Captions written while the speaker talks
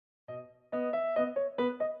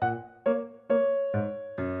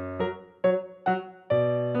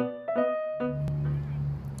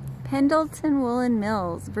Pendleton Woolen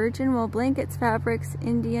Mills, virgin wool blankets, fabrics,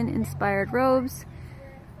 Indian-inspired robes,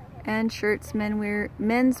 and shirts,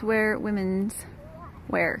 menswear, women's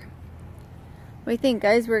wear. What do you think,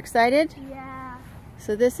 guys? We're excited? Yeah.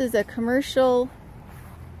 So this is a commercial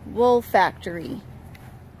wool factory.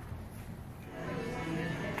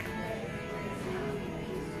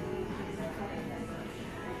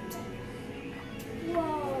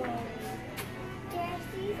 Whoa.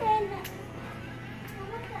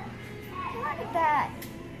 Look at that.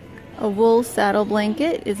 A wool saddle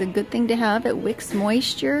blanket is a good thing to have. It wicks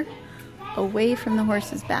moisture away from the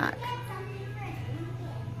horse's back.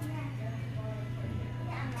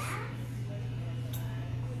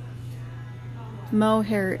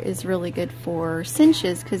 Mohair is really good for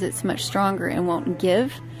cinches because it's much stronger and won't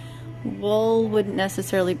give. Wool wouldn't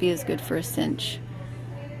necessarily be as good for a cinch.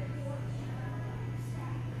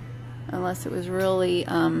 Unless it was really,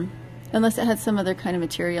 unless it had some other kind of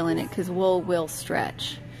material in it, because wool will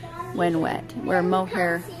stretch when wet, where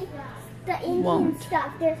mohair won't.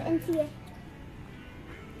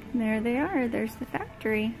 There they are. There's the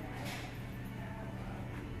factory.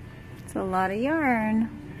 It's a lot of yarn.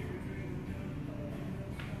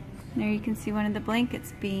 There you can see one of the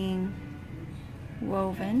blankets being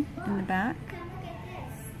woven in the back.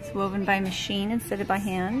 It's woven by machine instead of by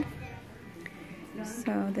hand.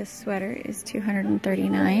 So this sweater is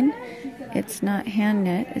 $239. It's not hand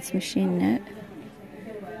knit, it's machine knit.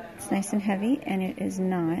 It's nice and heavy and it is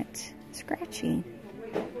not scratchy.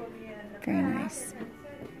 Very nice.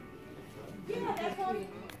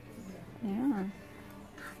 Yeah.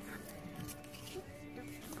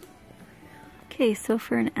 Okay, so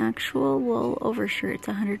for an actual wool overshirt, it's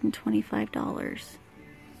 $125.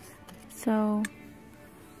 So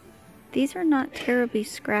these are not terribly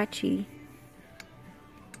scratchy.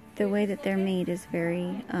 The way that they're made is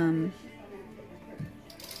very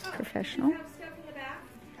professional.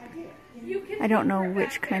 I don't know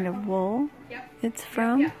which kind of wool it's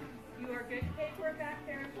from.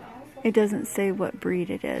 It doesn't say what breed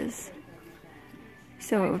it is.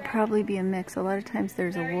 So it would probably be a mix. A lot of times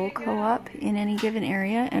there's a wool co-op in any given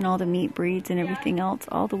area, and all the meat breeds and everything else,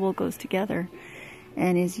 all the wool goes together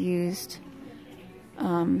and is used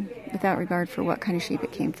without regard for what kind of sheep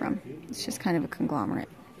it came from. It's just kind of a conglomerate.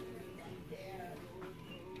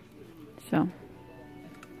 So,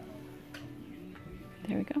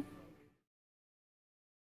 there we go.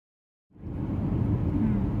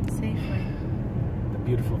 Safely. The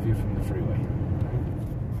beautiful view from the freeway.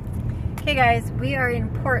 Okay guys, we are in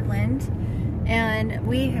Portland and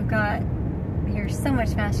we have got here so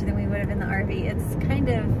much faster than we would have in the RV. It's kind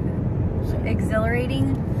of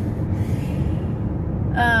exhilarating.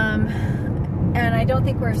 And I don't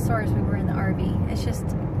think we're as sore as we were in the RV. It's just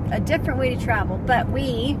a different way to travel. But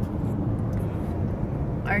we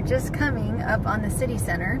are just coming up on the city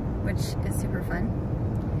center, which is super fun.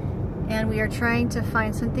 And we are trying to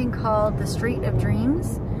find something called the Street of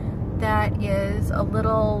Dreams that is a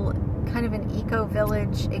little kind of an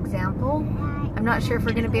eco-village example. I'm not sure if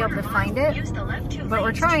we're going to be able to find it, but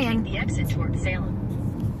we're trying. The exit toward Salem.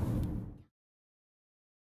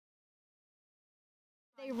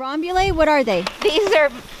 They rambule? What are they? These are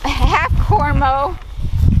half Cormo.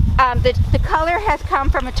 The color has come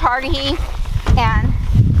from a Targhee and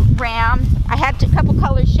Ram. I had a couple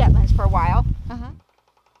colored Shetlands for a while.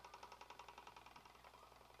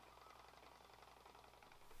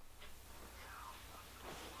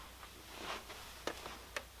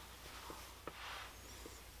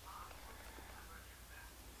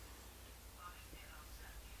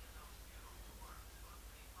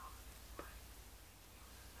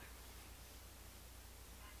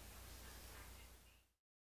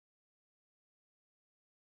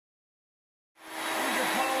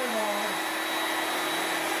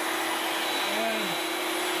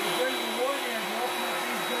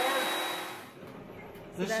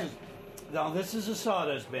 This is a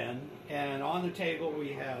sawdust bin, and on the table we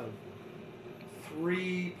have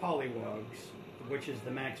 3 pollywogs, which is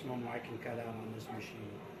the maximum I can cut out on this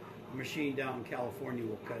machine. The machine down in California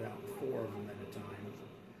will cut out 4 of them at a time.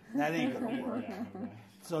 That ain't gonna work.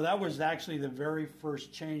 So that was actually the very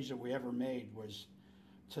first change that we ever made, was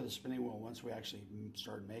to the spinning wheel once we actually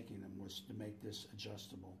started making them, was to make this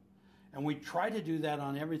adjustable. And we try to do that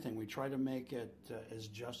on everything. We try to make it as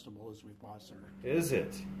adjustable as we possibly can. Is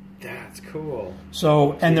it? That's cool.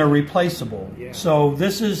 So, and they're replaceable. Yeah. So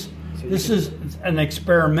this is an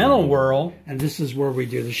experimental whirl, and this is where we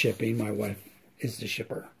do the shipping. My wife is the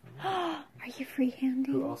shipper. Are you freehanding?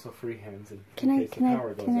 Who also freehands in Can I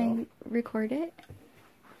off. record it?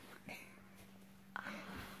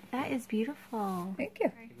 That is beautiful. Thank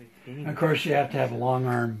you. Of course, you have to have a long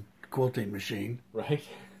arm quilting machine. Right?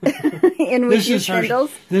 In which you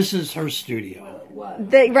spindles. This is her studio.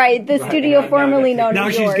 The studio formerly known Now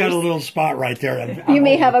as she's yours. got a little spot right there. You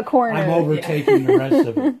may have a corner. I'm overtaking the rest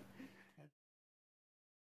of it.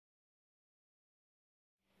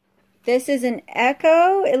 This is an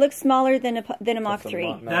Echo. It looks smaller than a Mach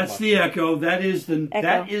 3. That's the Echo. That is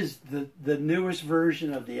the newest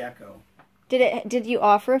version of the Echo. Did you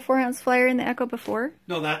offer a 4-ounce flyer in the Echo before?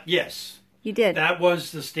 No, yes. You did. That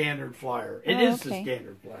was the standard flyer. It is okay. the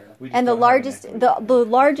standard flyer. And the largest the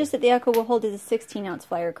largest that the Echo will hold is a 16-ounce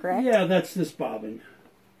flyer, correct? Yeah, that's this bobbin.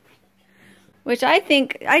 Which I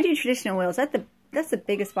think I do traditional wheels. That's the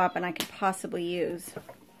biggest bobbin I could possibly use.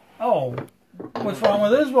 Oh, what's wrong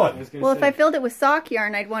with this one? Well, if I filled it with sock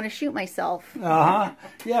yarn, I'd want to shoot myself.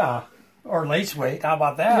 Yeah. Or lace weight. How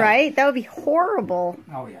about that? Right? That would be horrible.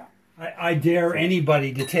 Oh yeah. I dare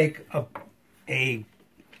anybody to take a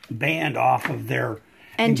band off of their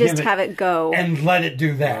and just have it go and let it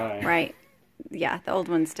do that. Right. Yeah, the old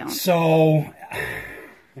ones don't. So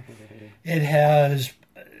it has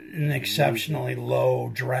an exceptionally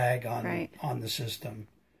low drag on the system.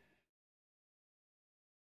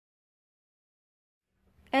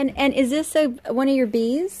 And is this one of your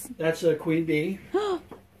bees? That's a queen bee.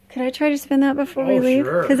 Could I try to spin that before we leave?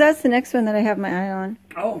 Sure. Because that's the next one that I have my eye on.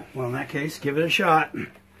 Oh, well, in that case, give it a shot.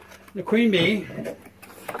 The queen bee.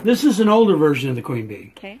 This is an older version of the queen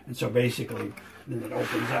bee. Okay. And so basically, then it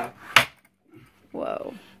opens up.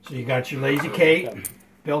 Whoa. So you got your lazy Kate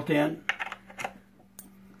built in.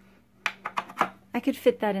 I could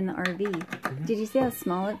fit that in the RV. Did you see how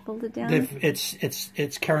small it folded down?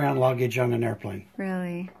 It's carry-on luggage on an airplane.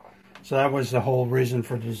 Really? So that was the whole reason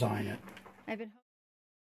for designing it. I've been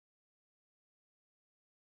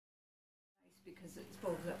because it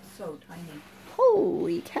folds up so tiny.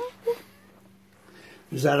 Holy cow.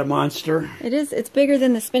 Is that a monster? It is. It's bigger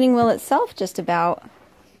than the spinning wheel itself, just about.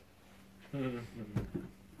 So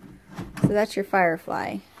that's your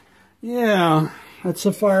Firefly. Yeah, that's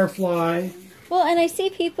a Firefly. Well, and I see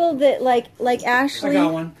people that like Ashley I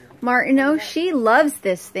got one. Martineau. She loves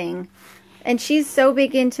this thing, and she's so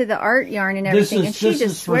big into the art yarn and everything, and she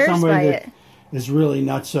just swears by it. Is really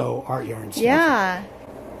not so art yarn stuff. Yeah.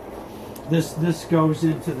 This goes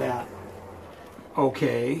into that.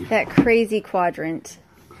 Okay. That crazy quadrant.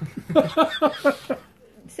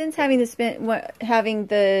 Since having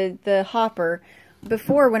the hopper,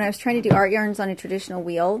 before when I was trying to do art yarns on a traditional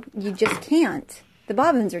wheel, you just can't. The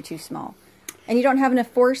bobbins are too small. And you don't have enough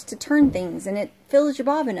force to turn things, and it fills your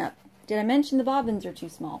bobbin up. Did I mention the bobbins are too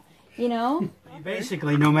small? You know?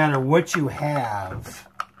 Basically, no matter what you have,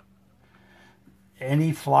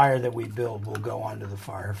 any flyer that we build will go onto the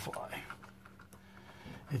Firefly.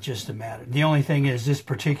 It's just a matter. The only thing is this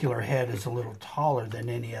particular head is a little taller than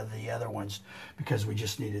any of the other ones because we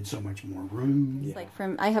just needed so much more room. It's like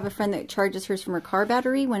I have a friend that charges hers from her car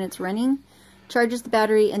battery when it's running, charges the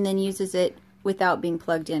battery, and then uses it without being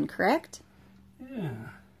plugged in, correct? Yeah.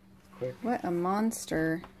 What a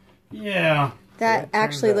monster. Yeah. That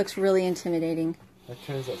actually looks really intimidating. That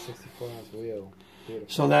turns that 64-ounce wheel. Beautiful.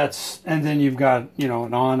 So that's, and then you've got,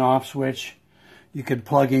 an on-off switch. You could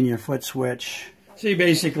plug in your foot switch. So you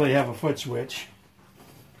basically have a foot switch.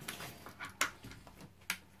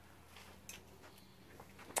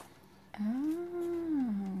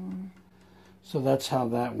 Oh. So that's how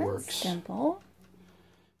that works. That's simple.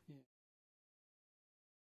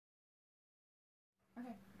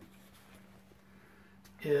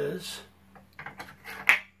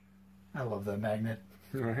 I love that magnet.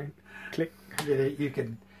 Right. Click. You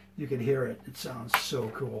can hear it. It sounds so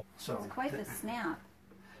cool. So It's quite the snap.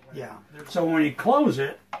 yeah. So when you close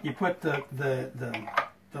it, you put the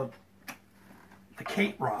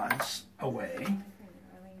Kate rods away.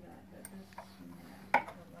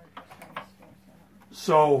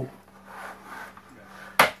 So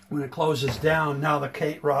when it closes down, now the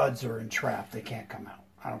Kate rods are entrapped. They can't come out.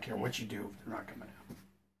 I don't care what you do, they're not coming out.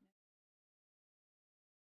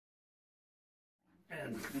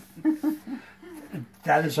 And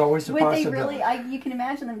that is always a possibility. you can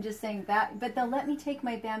imagine them just saying that, but they'll let me take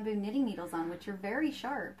my bamboo knitting needles on, which are very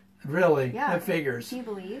sharp. Really? Yeah. That figures. Can you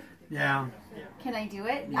believe? Yeah. Can I do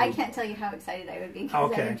it? I can't tell you how excited I would be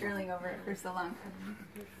because I've been drilling over it for so long.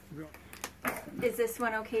 Is this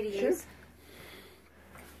one okay to use?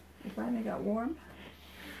 It finally got warm.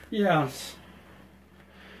 Yes.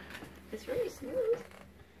 It's really smooth.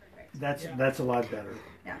 That's a lot better.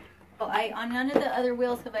 Yeah. Well, on none of the other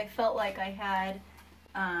wheels have I felt like I had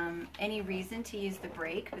any reason to use the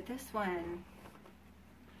brake, but this one,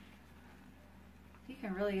 you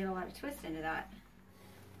can really get a lot of twist into that.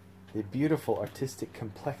 A beautiful artistic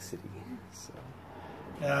complexity. So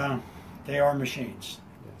They are machines.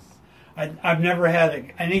 Yes. I've never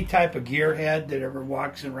had any type of gearhead that ever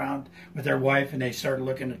walks around with their wife and they start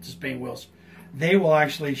looking at the spinning wheels. They will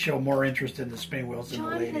actually show more interest in the spinning wheels than the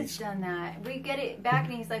John ladies. has done that. We get it back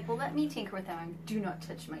and he's like, well, let me tinker with that. Do not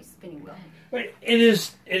touch my spinning wheel. But it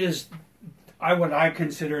is what I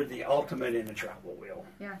consider the ultimate in a travel wheel.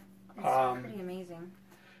 Yeah, it's pretty amazing.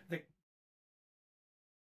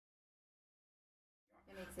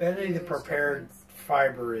 The prepared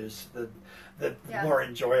fiber is the more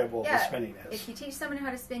enjoyable the spinning is. If you teach someone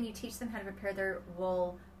how to spin, you teach them how to prepare their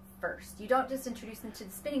wool first. You don't just introduce them to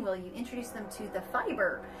the spinning wheel, you introduce them to the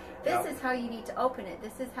fiber. This is how you need to open it.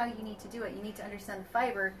 This is how you need to do it. You need to understand the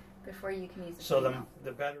fiber before you can use the spinning wheel.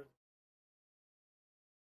 The better.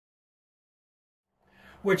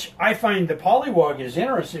 Which I find the polywog is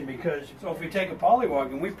interesting because if we take a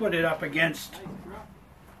polywog and we put it up against,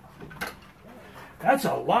 that's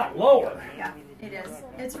a lot lower. Yeah, it is.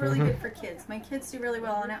 It's really good for kids. My kids do really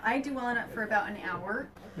well on it. I do well on it for about an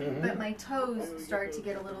hour, but my toes start to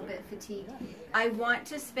get a little bit fatigued. I want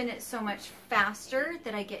to spin it so much faster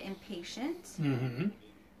that I get impatient,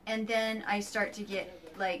 and then I start to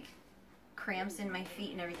get like cramps in my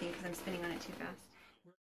feet and everything because I'm spinning on it too fast.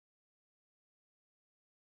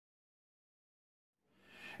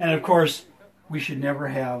 And of course, we should never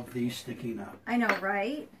have these sticking up. I know,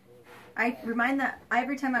 right? I remind that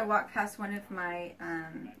every time I walk past one of my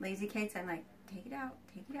lazy kites, I'm like, take it out,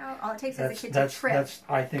 take it out. All it takes is a kid to trip.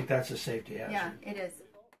 I think that's a safety hazard. Yeah, it is.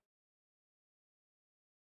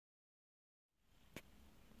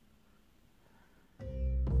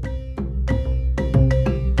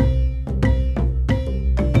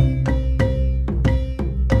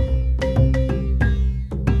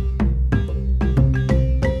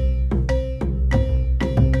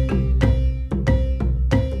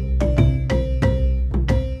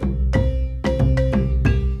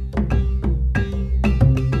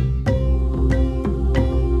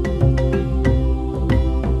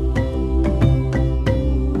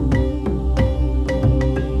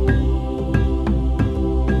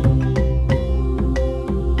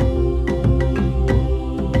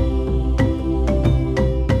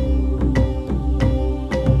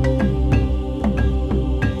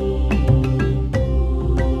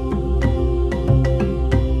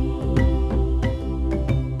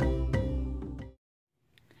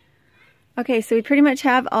 Okay, so we pretty much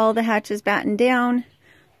have all the hatches battened down.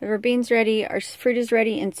 Our beans ready, our fruit is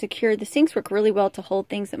ready and secure. The sinks work really well to hold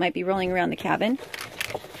things that might be rolling around the cabin.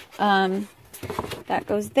 That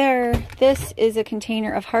goes there. This is a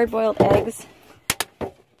container of hard-boiled eggs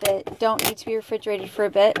that don't need to be refrigerated for a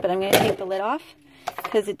bit, but I'm going to take the lid off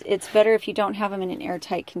because it's better if you don't have them in an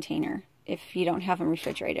airtight container, if you don't have them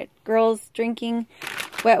refrigerated. Girls drinking,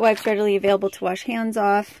 wet wipes readily available to wash hands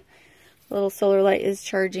off. Little solar light is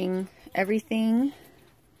charging everything.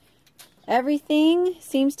 Everything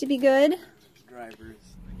seems to be good. Drivers.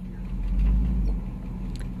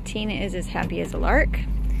 Tina is as happy as a lark.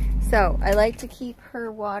 So I like to keep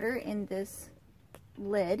her water in this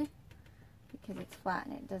lid because it's flat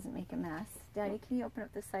and it doesn't make a mess. Daddy, can you open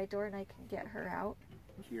up the side door and I can get her out?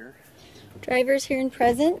 Here. Drivers here and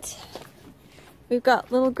present. We've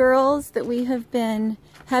got little girls that we have been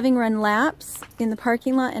having run laps in the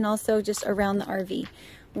parking lot and also just around the RV,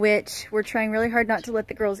 which we're trying really hard not to let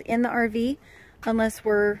the girls in the RV unless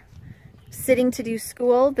we're sitting to do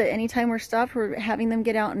school, but anytime we're stopped, we're having them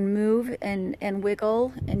get out and move and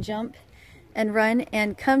wiggle and jump and run.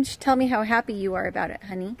 And come tell me how happy you are about it,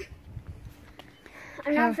 honey.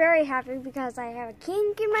 I'm not very happy because I have a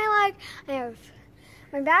kink in my leg,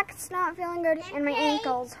 my back's not feeling good, and my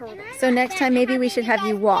ankle's hurting. So next time maybe we should have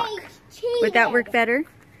you walk. Would that work better?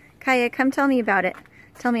 Kaya, come tell me about it.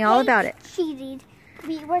 Tell me all about it. Cheated.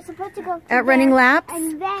 We were supposed to go at running laps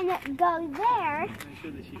and then go there,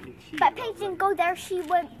 but Paige didn't go there. She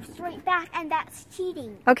went straight back, and that's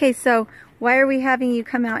cheating. Okay, so why are we having you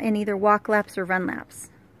come out and either walk laps or run laps?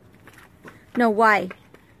 No, why?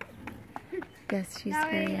 Yes, she's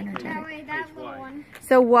very energetic. That way, that little one.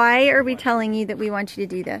 So why are we telling you that we want you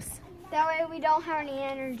to do this? That way we don't have any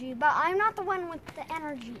energy, but I'm not the one with the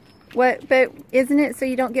energy. What? But isn't it so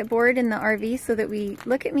you don't get bored in the RV so that we,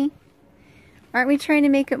 look at me. Aren't we trying to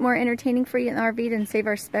make it more entertaining for you in the RV and save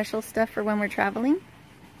our special stuff for when we're traveling?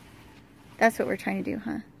 That's what we're trying to do,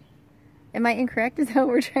 huh? Am I incorrect? Is that what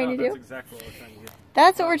we're trying to do? That's exactly what we're trying to do.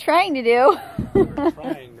 That's what we're trying to do. We're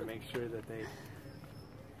trying to make sure that they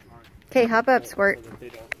aren't... Okay, hop up, Squirt. So that they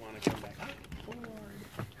don't want to come back forward.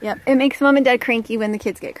 Yep, it makes Mom and Dad cranky when the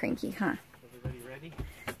kids get cranky, huh? Everybody ready?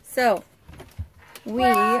 So, we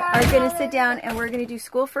are going to sit down and we're going to do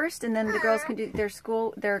school first, and then the girls can do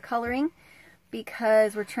their coloring.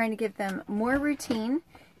 because we're trying to give them more routine,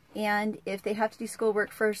 and if they have to do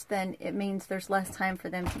schoolwork first, then it means there's less time for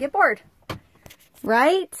them to get bored.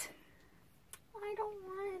 Right? I don't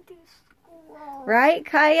want to do school. Right,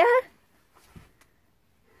 Kaya?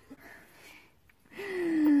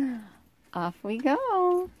 Off we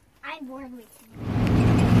go. I'm bored with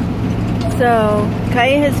you. So,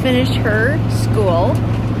 Kaya has finished her school,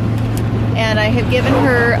 and I have given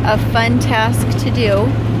her a fun task to do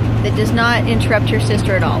that does not interrupt her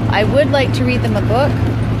sister at all. I would like to read them a book,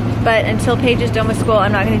 but until Paige is done with school,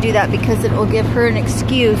 I'm not going to do that because it will give her an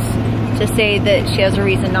excuse to say that she has a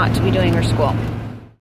reason not to be doing her school.